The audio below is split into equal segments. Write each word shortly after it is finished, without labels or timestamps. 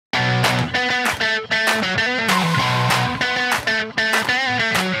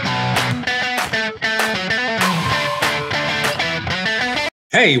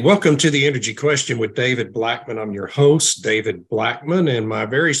Hey, welcome to the Energy Question with David Blackmon. I'm your host, David Blackmon, and my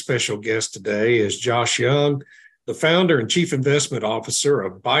very special guest today is Josh Young, the founder and chief investment officer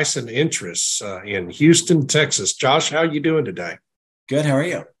of Bison Interests in Houston, Texas. Josh, how are you doing today? Good. How are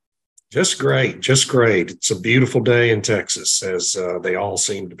you? Just great, just great. It's a beautiful day in Texas, as they all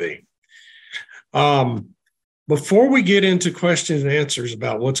seem to be. Before we get into questions and answers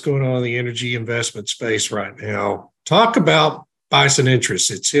about what's going on in the energy investment space right now, talk about Bison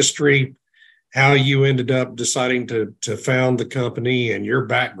Interests, its history, how you ended up deciding to found the company, and your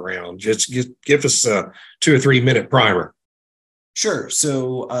background. Just give us a 2 or 3 minute primer. Sure.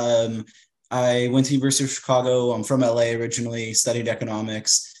 I went to the University of Chicago. I'm from LA originally, studied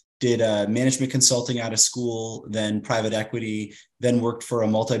economics, did management consulting out of school, then private equity, then worked for a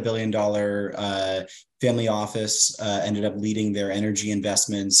multi-billion-dollar family office, ended up leading their energy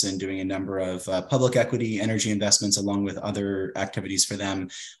investments and doing a number of public equity energy investments along with other activities for them.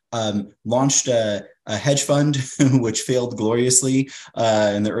 Launched a hedge fund, which failed gloriously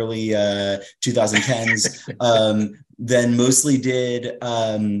in the early 2010s. Then mostly did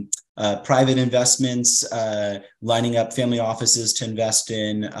private investments, lining up family offices to invest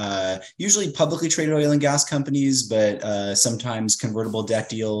in usually publicly traded oil and gas companies, but sometimes convertible debt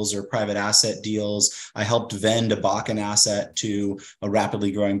deals or private asset deals. I helped vend a Bakken asset to a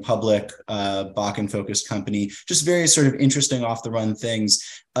rapidly growing public Bakken-focused company. Just various sort of interesting off-the-run things.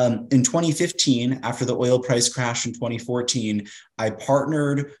 In 2015, after the oil price crash in 2014, I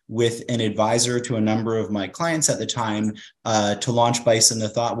partnered with an advisor to a number of my clients at the time to launch Bison. The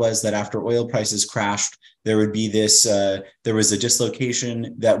thought was that after oil prices crashed, there would be there was a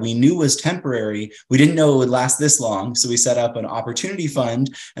dislocation that we knew was temporary. We didn't know it would last this long. So we set up an opportunity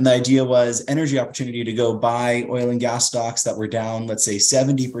fund. And the idea was energy opportunity to go buy oil and gas stocks that were down, let's say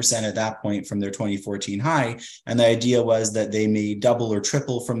 70% at that point from their 2014 high. And the idea was that they may double or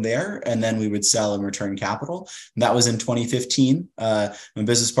triple from there. And then we would sell and return capital. And that was in 2015. My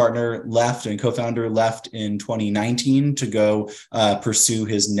business partner left and co-founder left in 2019 to go pursue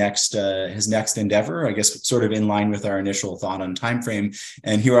his next endeavor, I guess sort of in line with our initial thought on time frame.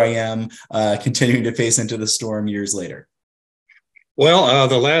 And here I am continuing to face into the storm years later. Well,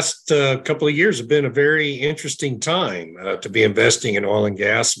 the last couple of years have been a very interesting time to be investing in oil and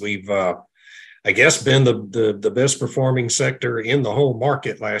gas. We've, I guess, been the best performing sector in the whole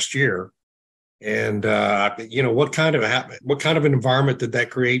market last year. And what kind of an environment did that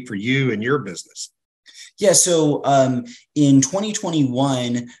create for you and your business? Yeah, so in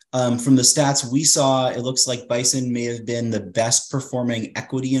 2021, from the stats we saw, it looks like Bison may have been the best performing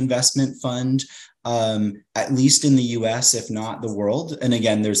equity investment fund, at least in the US, if not the world. And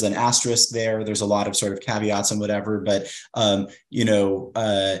again, there's an asterisk there. There's a lot of sort of caveats and whatever, but,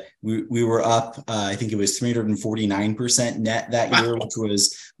 we were up, I think it was 349% net that year, which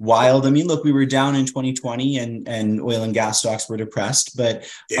was wild. I mean, look, we were down in 2020 and oil and gas stocks were depressed, but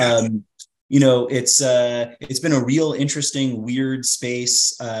yeah. It's been a real interesting, weird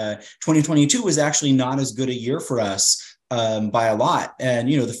space. 2022 was actually not as good a year for us by a lot. And,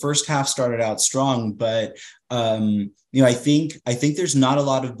 the first half started out strong, but, I think there's not a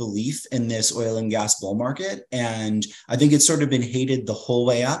lot of belief in this oil and gas bull market. And I think it's sort of been hated the whole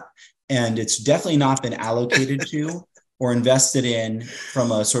way up. And it's definitely not been allocated to or invested in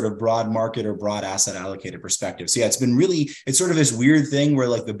from a sort of broad market or broad asset allocated perspective. So yeah, it's sort of this weird thing where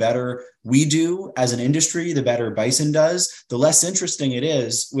like the better we do as an industry, the better Bison does, the less interesting it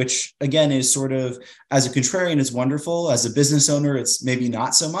is, which again is sort of, as a contrarian, it's wonderful. As a business owner, it's maybe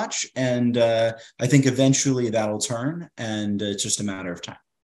not so much. And I think eventually that'll turn, and it's just a matter of time.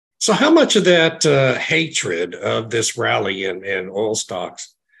 So how much of that hatred of this rally in oil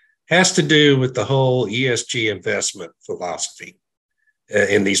stocks has to do with the whole ESG investment philosophy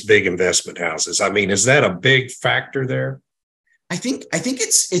in these big investment houses? I mean, is that a big factor there? I think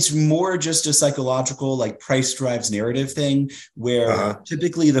it's more just a psychological, like, price drives narrative thing where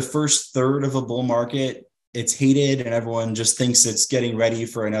typically the first third of a bull market, it's hated and everyone just thinks it's getting ready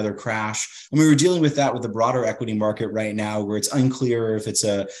for another crash. And we were dealing with that with the broader equity market right now, where it's unclear if it's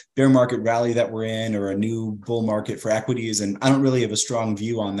a bear market rally that we're in or a new bull market for equities. And I don't really have a strong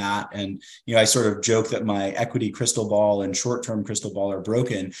view on that. And, I sort of joke that my equity crystal ball and short-term crystal ball are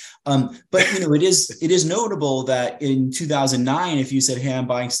broken. But, it is notable that in 2009, if you said, hey, I'm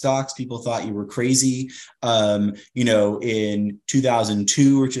buying stocks, people thought you were crazy. In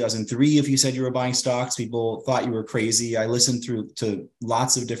 2002 or 2003, if you said you were buying stocks, people people thought you were crazy. I listened to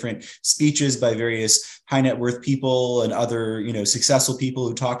lots of different speeches by various high net worth people and other, successful people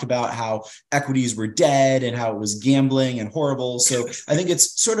who talked about how equities were dead and how it was gambling and horrible. So I think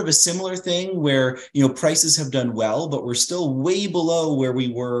it's sort of a similar thing where, prices have done well, but we're still way below where we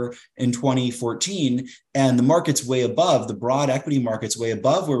were in 2014. And the market's way above, the broad equity market's way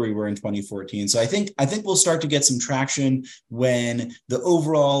above where we were in 2014. So I think we'll start to get some traction when the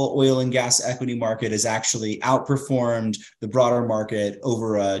overall oil and gas equity market has actually outperformed the broader market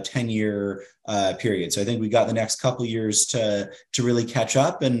over a 10-year period. So I think we got the next couple of years to really catch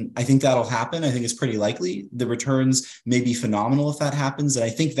up. And I think that'll happen. I think it's pretty likely. The returns may be phenomenal if that happens. And I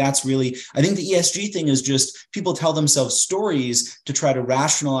think the ESG thing is just people tell themselves stories to try to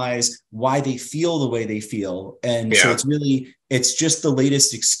rationalize why they feel the way they feel. And so it's just the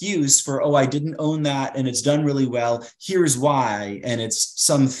latest excuse for, I didn't own that and it's done really well. Here's why. And it's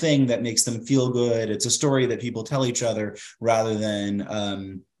something that makes them feel good. It's a story that people tell each other rather than,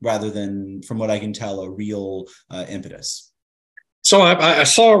 from what I can tell, a real impetus. So I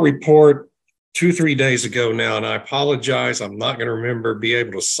saw a report 2-3 days ago now, and I apologize, I'm not going to be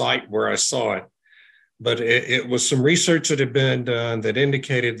able to cite where I saw it, but it was some research that had been done that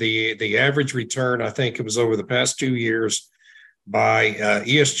indicated the average return, I think it was over the past 2 years, by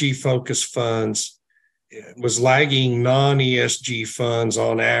ESG focused funds was lagging non-ESG funds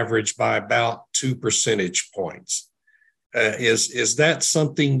on average by about 2 percentage points. Is that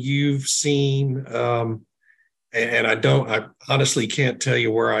something you've seen? And I honestly can't tell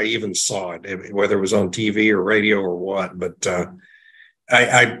you where I even saw it, whether it was on TV or radio or what. But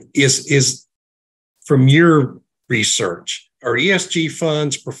is from your research, are ESG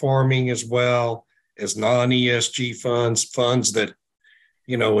funds performing as well as non-ESG funds that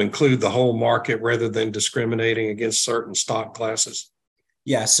include the whole market rather than discriminating against certain stock classes?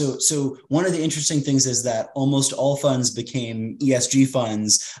 Yeah. So one of the interesting things is that almost all funds became ESG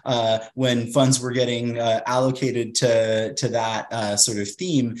funds when funds were getting allocated to that sort of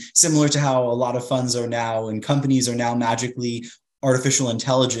theme, similar to how a lot of funds are now and companies are now magically artificial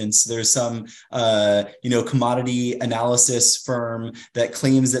intelligence. There's some, commodity analysis firm that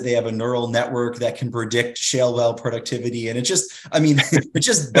claims that they have a neural network that can predict shale well productivity. And it's just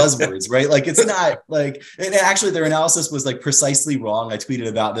buzzwords, right? Like, it's not like, and actually their analysis was like precisely wrong. I tweeted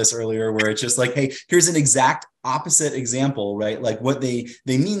about this earlier where it's just like, hey, here's an exact opposite example, right? Like what they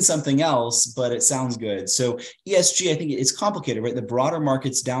mean something else, but it sounds good. So ESG, I think it's complicated, right? The broader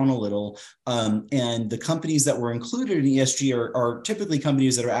market's down a little. And the companies that were included in ESG are typically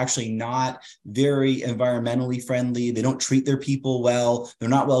companies that are actually not very environmentally friendly. They don't treat their people well. They're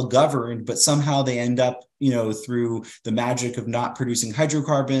not well governed, but somehow they end up through the magic of not producing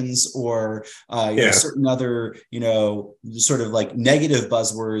hydrocarbons or certain other, sort of like negative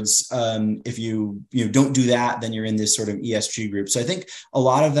buzzwords. If you don't do that, then you're in this sort of ESG group. So I think a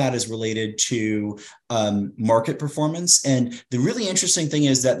lot of that is related to market performance. And the really interesting thing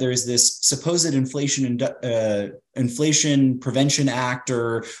is that there's this supposed Inflation Prevention Act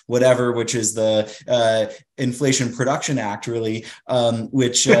or whatever, which is the Inflation Production Act, really,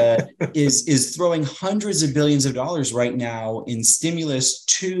 which is throwing hundreds of billions of dollars right now in stimulus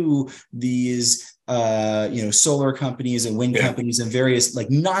to these solar companies and wind companies and various like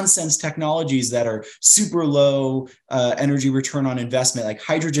nonsense technologies that are super low energy return on investment, like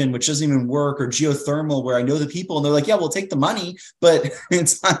hydrogen, which doesn't even work, or geothermal, where I know the people and they're like, yeah, we'll take the money, but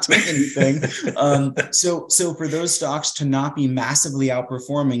it's not doing anything. So for those stocks to not be massively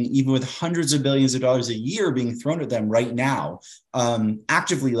outperforming, even with hundreds of billions of dollars a year being thrown at them right now,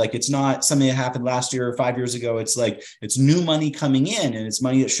 actively, like it's not something that happened last year or 5 years ago. It's like it's new money coming in, and it's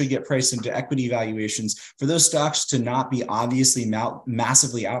money that should get priced into equity valuations. For those stocks to not be obviously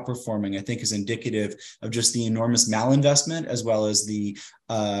massively outperforming, I think is indicative of just the enormous malinvestment, as well as the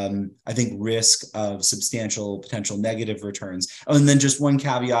I think risk of substantial potential negative returns. Oh, and then just one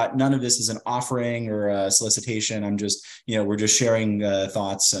caveat: none of this is an offering or a solicitation. I'm just, we're just sharing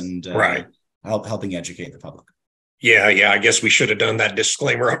thoughts and helping educate the public. Yeah. I guess we should have done that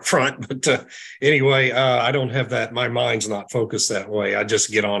disclaimer up front. But anyway, I don't have that. My mind's not focused that way. I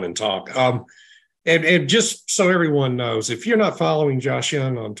just get on and talk. And just so everyone knows, if you're not following Josh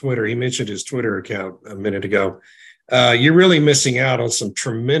Young on Twitter, he mentioned his Twitter account a minute ago, you're really missing out on some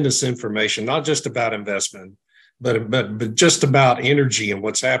tremendous information, not just about investment, but just about energy and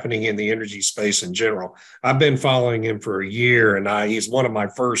what's happening in the energy space in general. I've been following him for a year, and he's one of my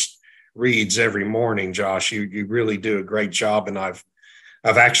first reads every morning. Josh, you really do a great job, and I've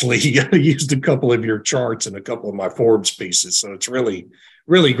actually used a couple of your charts in a couple of my Forbes pieces, so it's really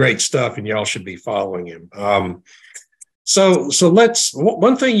great stuff, and y'all should be following him. So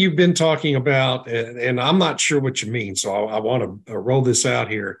one thing you've been talking about, and I'm not sure what you mean, so I want to roll this out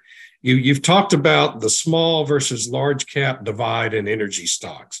here. You've talked about the small versus large cap divide in energy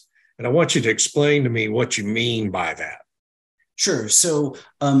stocks, and I want you to explain to me what you mean by that. Sure. So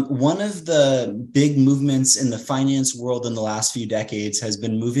one of the big movements in the finance world in the last few decades has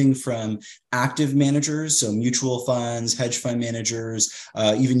been moving from active managers, so mutual funds, hedge fund managers,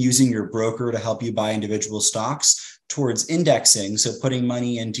 even using your broker to help you buy individual stocks, towards indexing, so putting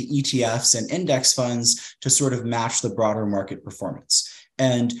money into ETFs and index funds to sort of match the broader market performance.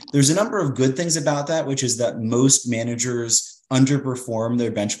 And there's a number of good things about that, which is that most managers underperform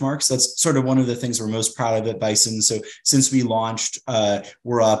their benchmarks. That's sort of one of the things we're most proud of at Bison. So since we launched,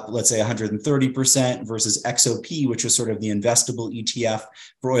 we're up, let's say 130% versus XOP, which is sort of the investable ETF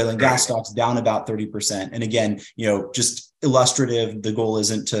for oil and gas stocks, down about 30%. And again, just illustrative, the goal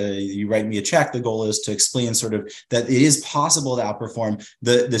isn't to you write me a check. The goal is to explain sort of that it is possible to outperform.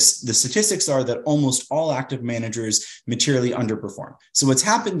 The statistics are that almost all active managers materially underperform. So what's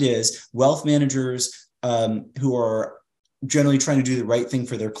happened is wealth managers who are generally trying to do the right thing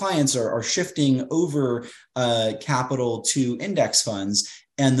for their clients are shifting over capital to index funds.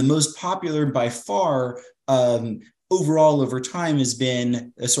 And the most popular by far overall over time has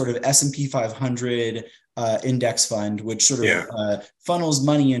been a sort of S&P 500 index fund, which sort of funnels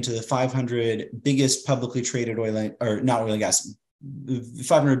money into the 500 biggest publicly traded not oil and gas,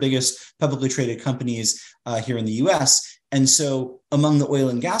 500 biggest publicly traded companies here in the US. And so among the oil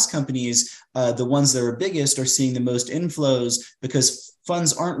and gas companies, the ones that are biggest are seeing the most inflows because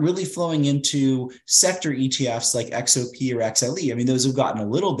funds aren't really flowing into sector ETFs like XOP or XLE. I mean, those have gotten a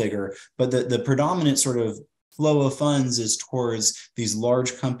little bigger, but the predominant sort of flow of funds is towards these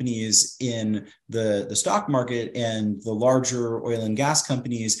large companies in the stock market, and the larger oil and gas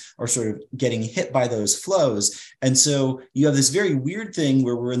companies are sort of getting hit by those flows. And so you have this very weird thing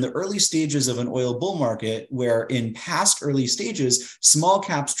where we're in the early stages of an oil bull market, where in past early stages, small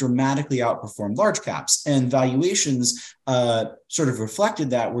caps dramatically outperformed large caps, and valuations sort of reflected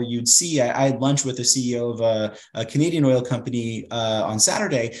that, where you'd see, I had lunch with the CEO of a Canadian oil company on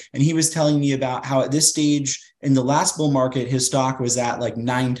Saturday, and he was telling me about how at this stage in the last bull market, his stock was at like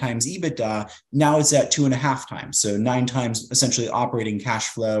 9 times EBITDA. Now it's at 2.5 times. So 9 times essentially operating cash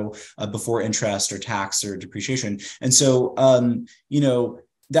flow before interest or tax or depreciation. And so,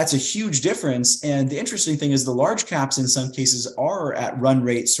 that's a huge difference. And the interesting thing is the large caps in some cases are at run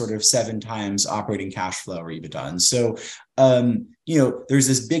rate sort of 7 times operating cash flow or EBITDA. And so, there's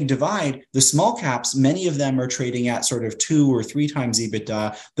this big divide. The small caps, many of them are trading at sort of 2 or 3 times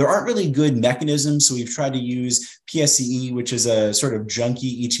EBITDA. There aren't really good mechanisms. So we've tried to use PSCE, which is a sort of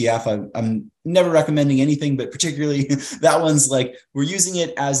junky ETF. I'm never recommending anything, but particularly that one's like, we're using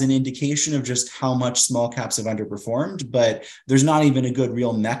it as an indication of just how much small caps have underperformed, but there's not even a good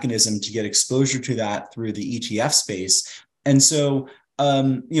real mechanism to get exposure to that through the ETF space. And so,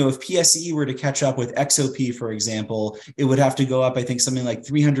 if PSE were to catch up with XOP, for example, it would have to go up, I think, something like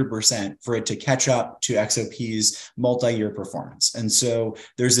 300% for it to catch up to XOP's multi-year performance. And so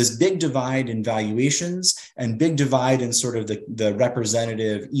there's this big divide in valuations and big divide in sort of the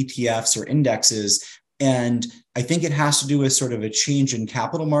representative ETFs or indexes. And I think it has to do with sort of a change in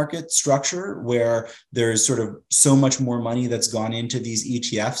capital market structure, where there's sort of so much more money that's gone into these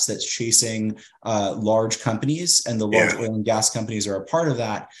ETFs that's chasing large companies, and the large oil and gas companies are a part of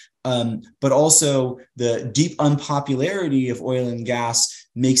that. But also the deep unpopularity of oil and gas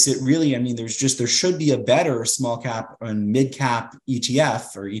makes it really, there should be a better small cap and mid cap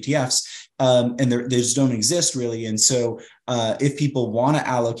ETF or ETFs. And they just don't exist really. And so if people want to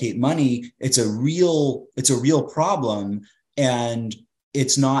allocate money, it's a real problem. And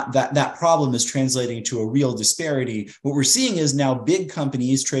it's not that problem is translating to a real disparity. What we're seeing is now big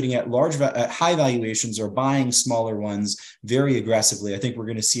companies trading at high valuations are buying smaller ones very aggressively. I think we're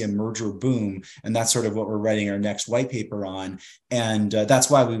going to see a merger boom, and that's sort of what we're writing our next white paper on. And that's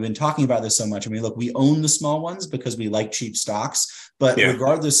why we've been talking about this so much. Look, we own the small ones because we like cheap stocks, but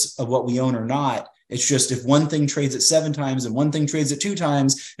regardless of what we own or not, it's just if one thing trades at 7 times and one thing trades at 2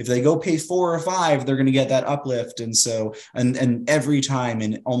 times, if they go pay 4 or 5, they're going to get that uplift. And so, and every time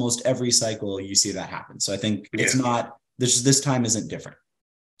in almost every cycle, you see that happen. So I think it's not, this time isn't different.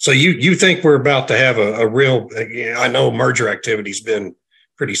 So you think we're about to have a real, I know merger activity's been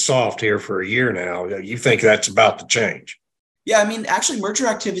pretty soft here for a year now. You think that's about to change? Yeah, I mean, actually, merger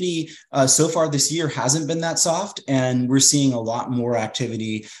activity so far this year hasn't been that soft, and we're seeing a lot more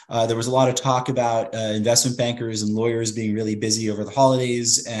activity. There was a lot of talk about investment bankers and lawyers being really busy over the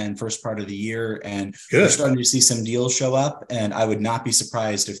holidays and first part of the year, and we're Good. starting to see some deals show up. And I would not be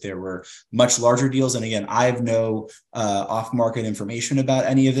surprised if there were much larger deals. And again, I have no off-market information about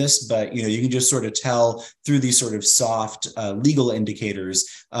any of this, but you can just sort of tell through these sort of soft legal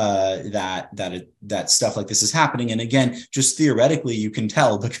indicators that stuff like this is happening. And again, just theoretically, you can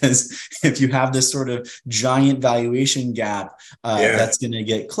tell, because if you have this sort of giant valuation gap, that's going to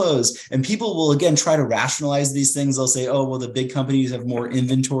get closed. And people will, again, try to rationalize these things. They'll say, oh, well, the big companies have more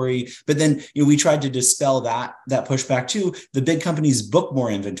inventory. But then we tried to dispel that pushback too. The big companies book more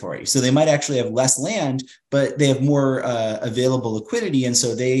inventory. So they might actually have less land, but they have more available liquidity. And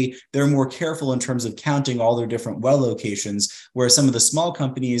so they're more careful in terms of counting all their different well locations, where some of the small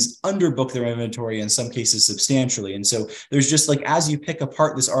companies underbook their inventory in some cases substantially. And so there's just like, as you pick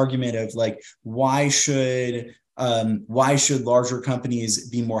apart this argument of like, why should larger companies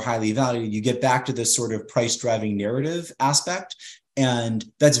be more highly valued, you get back to this sort of price driving narrative aspect. And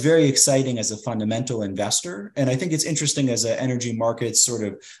that's very exciting as a fundamental investor. And I think it's interesting as an energy markets sort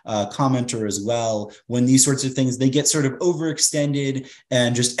of commenter as well, when these sorts of things, they get sort of overextended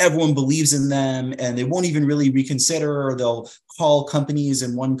and just everyone believes in them and they won't even really reconsider, or they'll call companies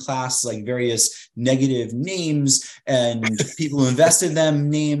in one class like various negative names and people who invest in them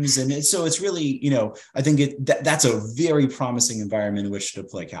names. And so it's really, I think that's a very promising environment in which to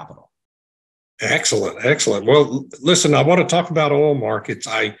deploy capital. Excellent. Well, listen, I want to talk about oil markets.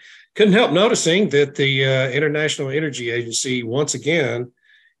 I couldn't help noticing that the International Energy Agency once again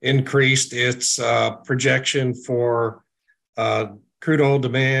increased its projection for crude oil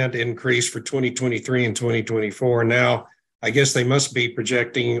demand increase for 2023 and 2024. Now, I guess they must be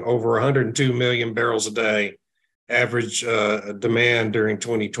projecting over 102 million barrels a day average demand during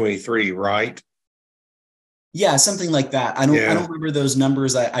 2023, right? Yeah, something like that. I don't remember those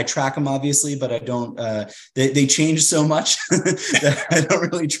numbers. I track them obviously, but I don't. They change so much that I don't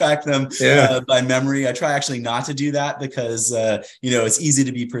really track them by memory. I try actually not to do that because it's easy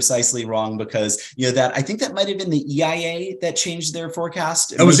to be precisely wrong. Because that I think that might have been the EIA that changed their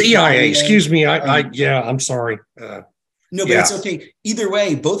forecast. It was EIA. Excuse me. I'm sorry. No, but it's okay. Either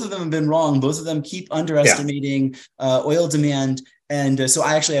way, both of them have been wrong. Both of them keep underestimating oil demand. And so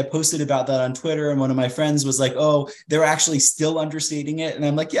I posted about that on Twitter, and one of my friends was like, oh, they're actually still understating it. And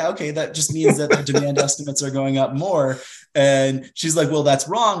I'm like, yeah, okay, that just means that the demand estimates are going up more. And she's like, well, that's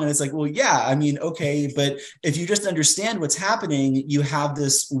wrong. And it's like, well, yeah, I mean, okay, but if you just understand what's happening, you have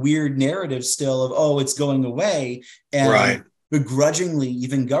this weird narrative still of, oh, it's going away. And begrudgingly,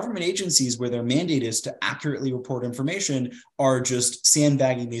 even government agencies where their mandate is to accurately report information are just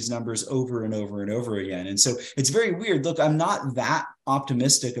sandbagging these numbers over and over and over again. And so it's very weird. Look, I'm not that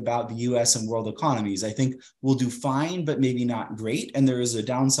optimistic about the US and world economies. I think we'll do fine, but maybe not great. And there is a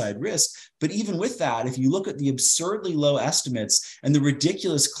downside risk. But even with that, if you look at the absurdly low estimates and the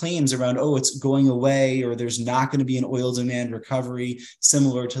ridiculous claims around, oh, it's going away, or there's not going to be an oil demand recovery,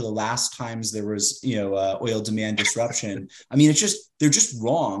 similar to the last times there was, oil demand disruption. I mean, they're just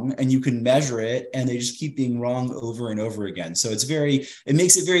wrong, and you can measure it, and they just keep being wrong over and over again. So it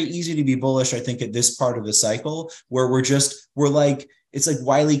makes it very easy to be bullish, I think, at this part of the cycle where it's like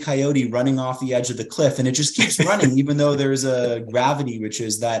Wile E. Coyote running off the edge of the cliff, and it just keeps running, even though there's a gravity, which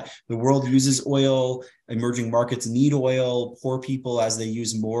is that the world uses oil, emerging markets need oil, poor people, as they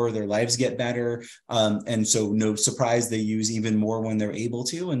use more, their lives get better. And so no surprise, they use even more when they're able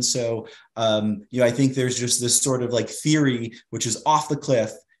to. And so, I think there's just this sort of like theory, which is off the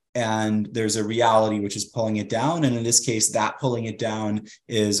cliff, and there's a reality which is pulling it down. And in this case, that pulling it down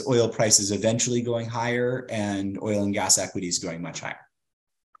is oil prices eventually going higher and oil and gas equities going much higher.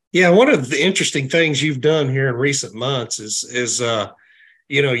 Yeah, one of the interesting things you've done here in recent months is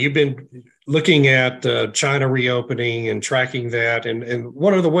you've been looking at China reopening and tracking that. And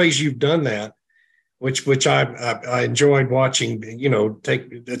one of the ways you've done that, which I enjoyed watching,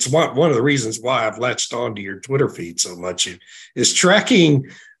 it's one of the reasons why I've latched onto your Twitter feed so much, is tracking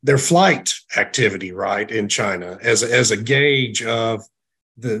their flight activity, right, in China as a gauge of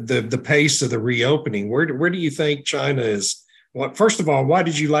the pace of the reopening. Where do you think China is? Well, first of all, why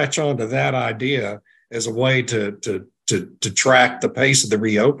did you latch on to that idea as a way to track the pace of the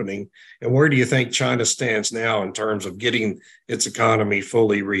reopening? And where do you think China stands now in terms of getting its economy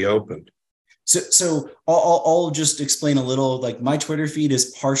fully reopened? So I'll just explain a little. Like, my Twitter feed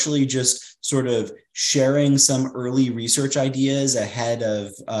is partially just sort of sharing some early research ideas ahead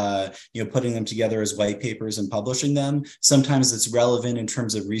of putting them together as white papers and publishing them. Sometimes it's relevant in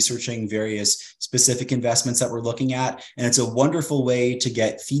terms of researching various specific investments that we're looking at. And it's a wonderful way to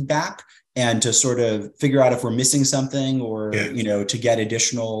get feedback and to sort of figure out if we're missing something, or, to get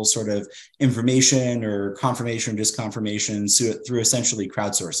additional sort of information or confirmation or disconfirmation through essentially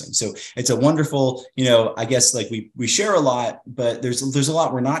crowdsourcing. So it's a wonderful, I guess, like we share a lot, but there's a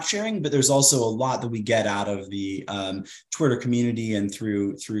lot we're not sharing, but there's also a lot that we get out of the Twitter community and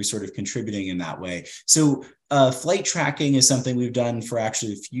through sort of contributing in that way. So flight tracking is something we've done for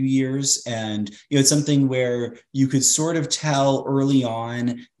actually a few years. And, it's something where you could sort of tell early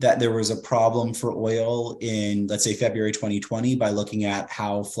on that there was a problem for oil in, let's say, February 2020 by looking at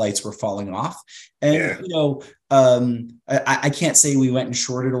how flights were falling off. And, I can't say we went and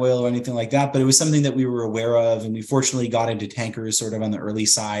shorted oil or anything like that, but it was something that we were aware of. And we fortunately got into tankers sort of on the early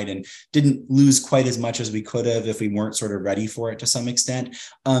side and didn't lose quite as much as we could have if we weren't sort of ready for it to some extent.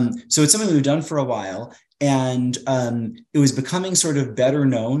 So it's something we've done for a while. And it was becoming sort of better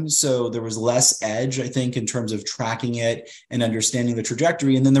known. So there was less edge, I think, in terms of tracking it and understanding the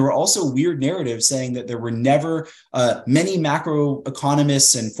trajectory. And then there were also weird narratives saying that there were never, many macro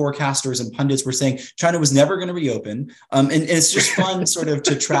economists and forecasters and pundits were saying China was never going to reopen. And it's just fun sort of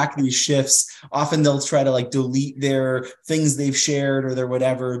to track these shifts. Often they'll try to delete their things they've shared or their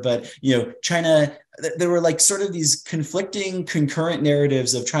whatever. But, China, there were sort of these conflicting concurrent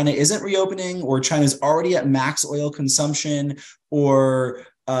narratives of China isn't reopening, or China's already at max oil consumption, or,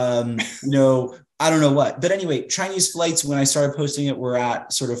 I don't know what. But anyway, Chinese flights, when I started posting it, were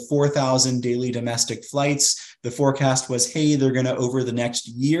at sort of 4,000 daily domestic flights. The forecast was, hey, they're going to, over the next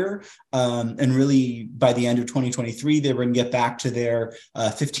year, and really by the end of 2023, they were going to get back to their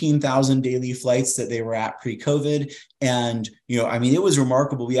 15,000 daily flights that they were at pre-COVID. And, it was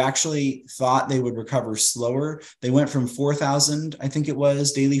remarkable. We actually thought they would recover slower. They went from 4,000, I think it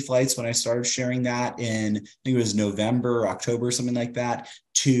was, daily flights when I started sharing that in, I think it was November, October, something like that,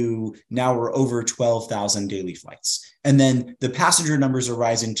 to now we're over 12,000 daily flights. And then the passenger numbers are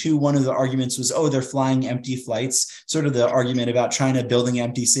rising too. One of the arguments was, they're flying empty flights, sort of the argument about China building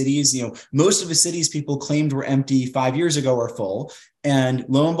empty cities. Most of the cities people claimed were empty 5 years ago are full. And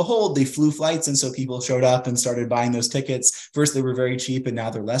lo and behold, they flew flights. And so people showed up and started buying those tickets. First, they were very cheap, and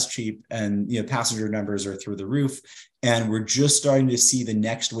now they're less cheap. And, passenger numbers are through the roof. And we're just starting to see the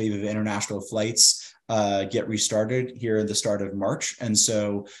next wave of international flights get restarted here at the start of March. And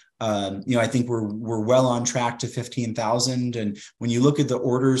so, I think we're well on track to 15,000. And when you look at the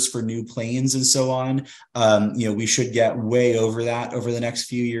orders for new planes and so on, we should get way over that over the next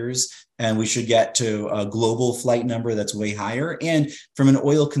few years. And we should get to a global flight number that's way higher. And from an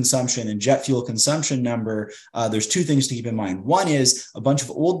oil consumption and jet fuel consumption number, there's two things to keep in mind. One is a bunch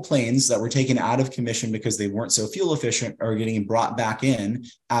of old planes that were taken out of commission because they weren't so fuel efficient are getting brought back in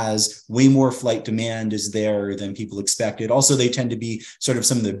as way more flight demand is there than people expected. Also, they tend to be sort of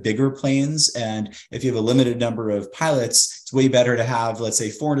some of the bigger planes. And if you have a limited number of pilots, it's way better to have, let's say,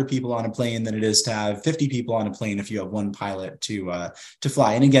 400 people on a plane than it is to have 50 people on a plane if you have one pilot to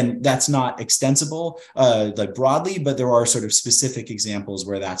fly. And again, that's not extensible broadly, but there are sort of specific examples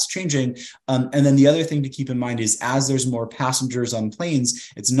where that's changing. And then the other thing to keep in mind is as there's more passengers on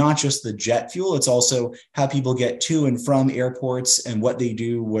planes, it's not just the jet fuel, it's also how people get to and from airports and what they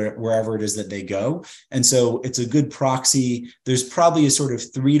do wherever it is that they go. And so it's a good proxy. There's probably a sort of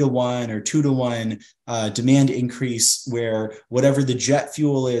 3-to-1 or 2-to-1 demand increase where whatever the jet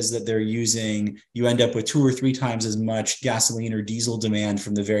fuel is that they're using, you end up with 2 or 3 times as much gasoline or diesel demand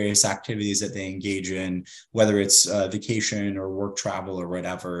from the various activities that they engage in, whether it's vacation or work travel or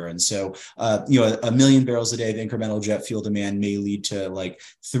whatever. And so, 1 million barrels a day of incremental jet fuel demand may lead to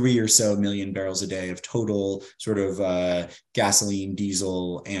 3 or so million barrels a day of total sort of gasoline,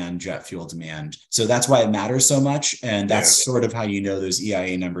 diesel, and jet fuel demand. So that's why it matters so much. And that's sort of how those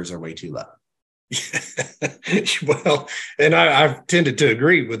EIA numbers are way too low. Well, and I've tended to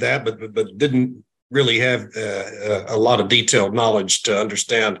agree with that, but didn't really have a lot of detailed knowledge to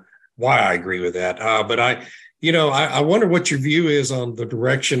understand why I agree with that. But I wonder what your view is on the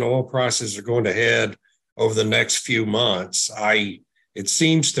direction oil prices are going to head over the next few months. It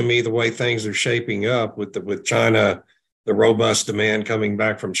seems to me the way things are shaping up with China, the robust demand coming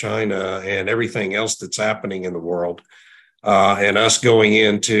back from China, and everything else that's happening in the world, and us going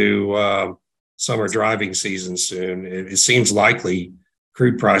into summer driving season soon, it seems likely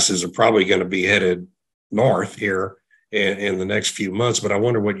crude prices are probably going to be headed north here in the next few months. But I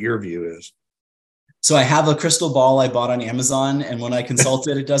wonder what your view is. So I have a crystal ball I bought on Amazon, and when I consult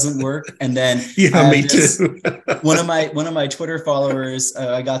it, it doesn't work. And then Yeah, me too. one of my Twitter followers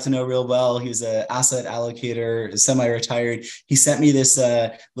I got to know real well. He's an asset allocator, semi-retired. He sent me this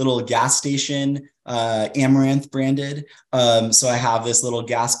little gas station, Amaranth branded. So I have this little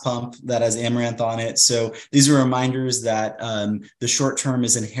gas pump that has Amaranth on it. So these are reminders that the short term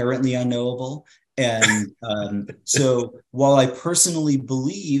is inherently unknowable. And so while I personally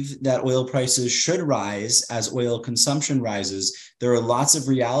believe that oil prices should rise as oil consumption rises, there are lots of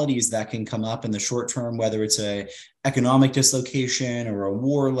realities that can come up in the short term, whether it's a economic dislocation or a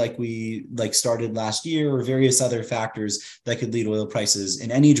war like we started last year, or various other factors that could lead oil prices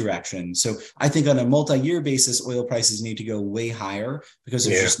in any direction. So I think on a multi-year basis, oil prices need to go way higher because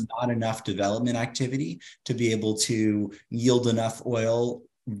there's just not enough development activity to be able to yield enough oil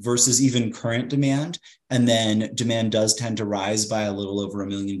versus even current demand. And then demand does tend to rise by a little over 1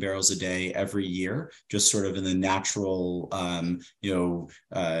 million barrels a day every year, just sort of in the natural,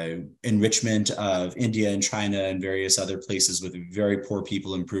 enrichment of India and China and various other places with very poor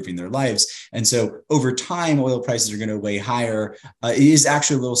people improving their lives. And so over time, oil prices are going to way higher. It is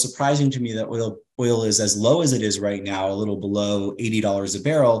actually a little surprising to me that oil is as low as it is right now, a little below $80 a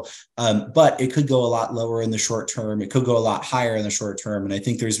barrel, but it could go a lot lower in the short term. It could go a lot higher in the short term. And I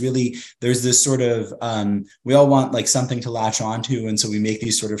think there's this sort of, we all want like something to latch onto. And so we make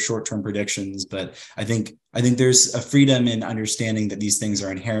these sort of short-term predictions, but I think there's a freedom in understanding that these things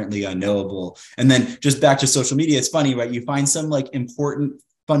are inherently unknowable. And then just back to social media, it's funny, right? You find some like important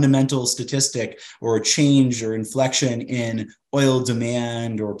fundamental statistic or change or inflection in oil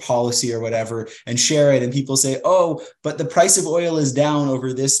demand or policy or whatever and share it, and people say, oh, but the price of oil is down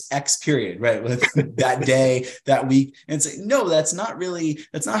over this X period, right? That day, that week. And it's like, no, that's not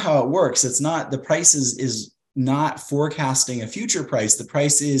how it works. It's not, the price is not forecasting a future price. The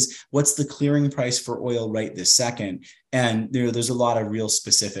price is what's the clearing price for oil right this second. And there's a lot of real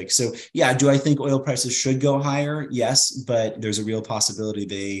specifics. So yeah, do I think oil prices should go higher? Yes, but there's a real possibility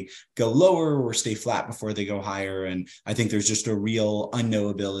they go lower or stay flat before they go higher. And I think there's just a real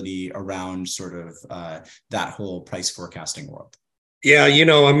unknowability around sort of that whole price forecasting world. Yeah,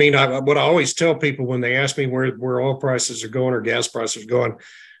 I mean, what I always tell people when they ask me where oil prices are going or gas prices are going,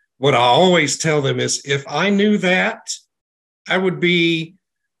 what I always tell them is, if I knew that, I would be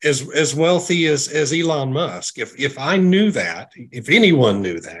as wealthy as Elon Musk. If I knew that, if anyone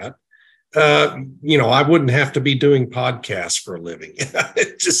knew that, I wouldn't have to be doing podcasts for a living.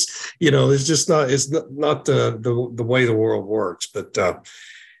 It just, it's not the way the world works. But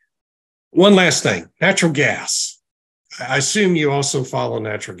one last thing, natural gas. I assume you also follow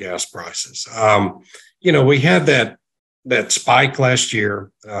natural gas prices. We had that spike last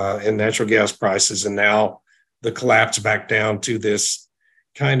year in natural gas prices, and now the collapse back down to this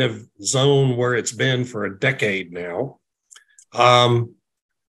kind of zone where it's been for a decade now.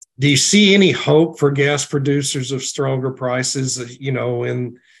 Do you see any hope for gas producers of stronger prices,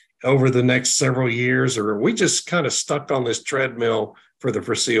 in over the next several years, or are we just kind of stuck on this treadmill for the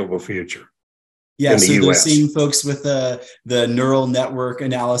foreseeable future? Yeah, so those same folks with the neural network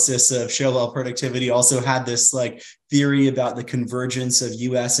analysis of shale oil productivity also had this like theory about the convergence of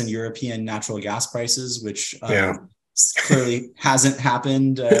US and European natural gas prices, which clearly hasn't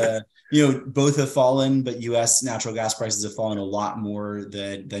happened. Both have fallen, but US natural gas prices have fallen a lot more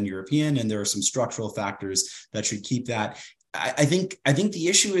than European, and there are some structural factors that should keep that. I think the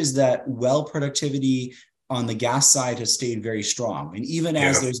issue is that well productivity on the gas side has stayed very strong. And even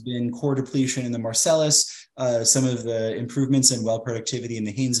as there's been core depletion in the Marcellus, some of the improvements in well productivity in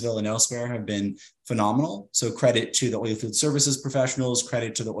the Haynesville and elsewhere have been phenomenal. So credit to the oil field services professionals,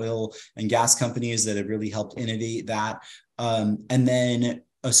 credit to the oil and gas companies that have really helped innovate that. And then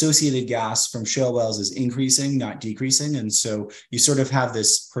associated gas from shale wells is increasing, not decreasing. And so you sort of have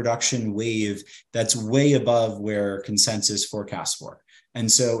this production wave that's way above where consensus forecasts were. And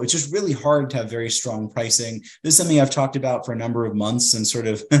so it's just really hard to have very strong pricing. This is something I've talked about for a number of months, and sort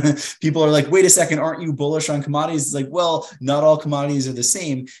of people are like, wait a second, aren't you bullish on commodities? It's like, well, not all commodities are the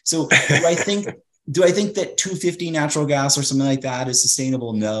same. So do I think that 250 natural gas or something like that is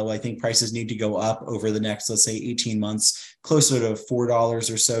sustainable? No, I think prices need to go up over the next, let's say 18 months, closer to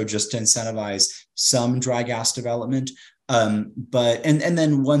 $4 or so, just to incentivize some dry gas development. But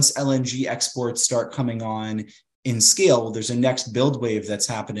then once LNG exports start coming on in scale, there's a next build wave that's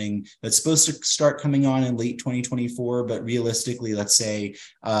happening that's supposed to start coming on in late 2024, but realistically, let's say,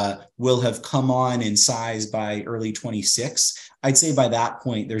 will have come on in size by early 26. I'd say by that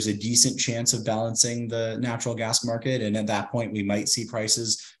point, there's a decent chance of balancing the natural gas market. And at that point, we might see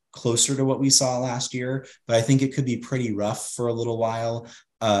prices closer to what we saw last year, but I think it could be pretty rough for a little while.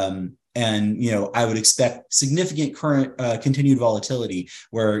 And, I would expect significant current continued volatility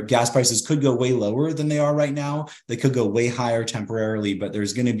where gas prices could go way lower than they are right now. They could go way higher temporarily, but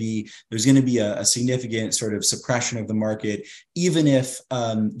there's going to be a significant sort of suppression of the market, even if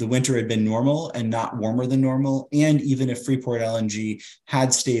the winter had been normal and not warmer than normal. And even if Freeport LNG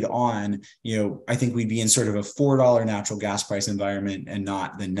had stayed on, I think we'd be in sort of a $4 natural gas price environment and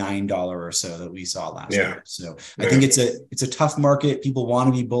not the $9 or so that we saw last year. So I think it's a tough market. People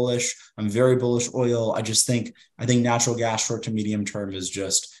want to be bullish. I'm very bullish oil. I think natural gas short to medium term is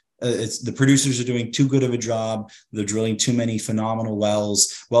just it's the producers are doing too good of a job. They're drilling too many phenomenal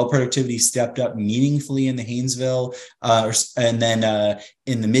wells. Well productivity stepped up meaningfully in the Haynesville, and then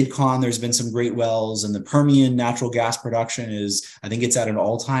in the Mid-Con, there's been some great wells. And the Permian natural gas production I think it's at an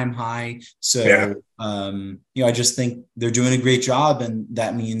all-time high. So, I just think they're doing a great job, and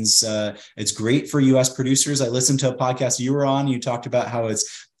that means it's great for U.S. producers. I listened to a podcast you were on. You talked about how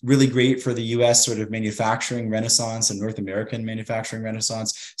it's really great for the U.S. sort of manufacturing renaissance and North American manufacturing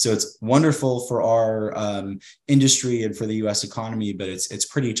renaissance. So it's wonderful for our industry and for the U.S. economy, but it's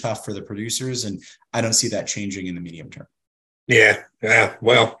pretty tough for the producers, and I don't see that changing in the medium term. Yeah.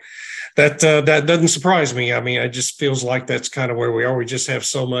 Well, that doesn't surprise me. I mean, it just feels like that's kind of where we are. We just have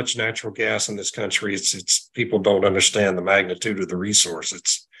so much natural gas in this country. It's people don't understand the magnitude of the resource.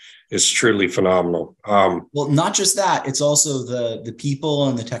 It's truly phenomenal. Well, not just that, it's also the people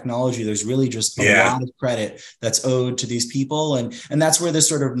and the technology. There's really just a lot of credit that's owed to these people. And that's where this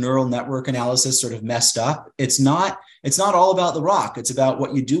sort of neural network analysis sort of messed up. It's not all about the rock. It's about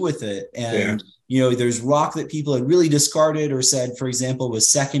what you do with it. And, there's rock that people had really discarded or said, for example, was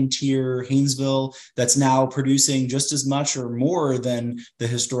second tier Haynesville that's now producing just as much or more than the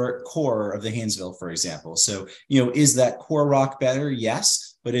historic core of the Haynesville, for example. So, is that core rock better?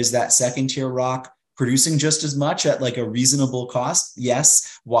 Yes. But is that second tier rock producing just as much at like a reasonable cost?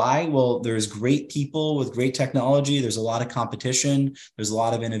 Yes. Why? Well, there's great people with great technology. There's a lot of competition. There's a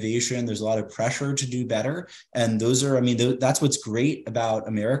lot of innovation. There's a lot of pressure to do better. And that's what's great about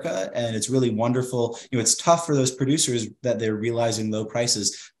America. And it's really wonderful. It's tough for those producers that they're realizing low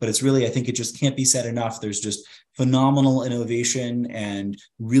prices, but it's really, I think it just can't be said enough. There's just phenomenal innovation and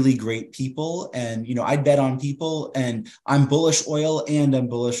really great people. And, I'd bet on people, and I'm bullish oil, and I'm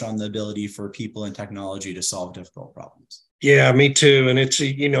bullish on the ability for people and technology to solve difficult problems. Yeah, me too. And it's,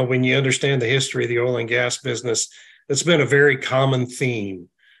 when you understand the history of the oil and gas business, it's been a very common theme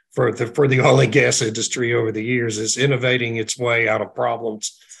for the oil and gas industry over the years, is innovating its way out of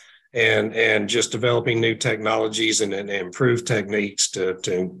problems and just developing new technologies and improved techniques to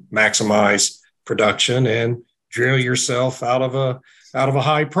maximize production and drill yourself out of a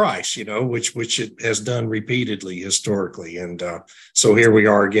high price, which it has done repeatedly historically. And so here we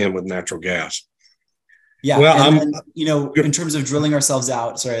are again with natural gas. Yeah. Well, in terms of drilling ourselves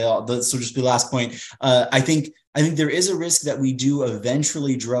out, this will just be the last point. I think there is a risk that we do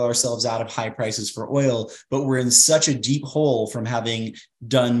eventually drill ourselves out of high prices for oil, but we're in such a deep hole from having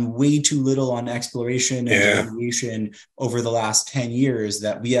done way too little on exploration and delineation over the last 10 years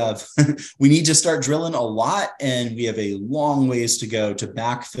that we need to start drilling a lot, and we have a long ways to go to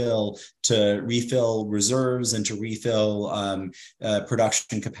backfill, to refill reserves, and to refill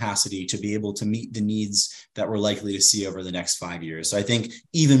production capacity to be able to meet the needs that we're likely to see over the next 5 years. So I think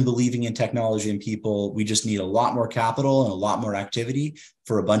even believing in technology and people, we just need a lot more capital and a lot more activity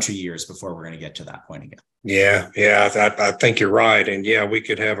for a bunch of years before we're going to get to that point again. Yeah, I think you're right. And we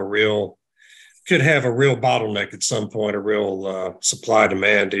could have a real bottleneck at some point, a real supply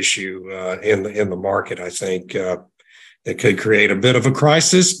demand issue in the market. I think it could create a bit of a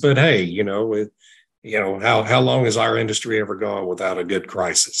crisis. But hey, how long has our industry ever gone without a good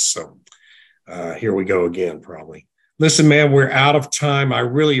crisis? So here we go again, probably. Listen, man, we're out of time. I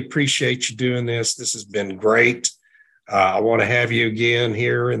really appreciate you doing this. This has been great. I want to have you again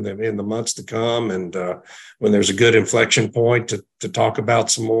here in the months to come, and when there's a good inflection point to talk about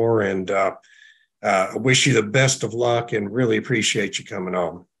some more. And I wish you the best of luck, and really appreciate you coming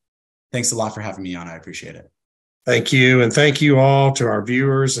on. Thanks a lot for having me on. I appreciate it. Thank you, and thank you all to our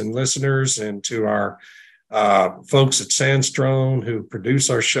viewers and listeners, and to our folks at Sandstone who produce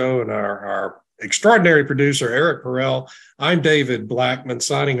our show, and our extraordinary producer Eric Perel. I'm David Blackmon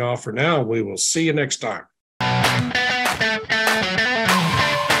signing off for now. We will see you next time.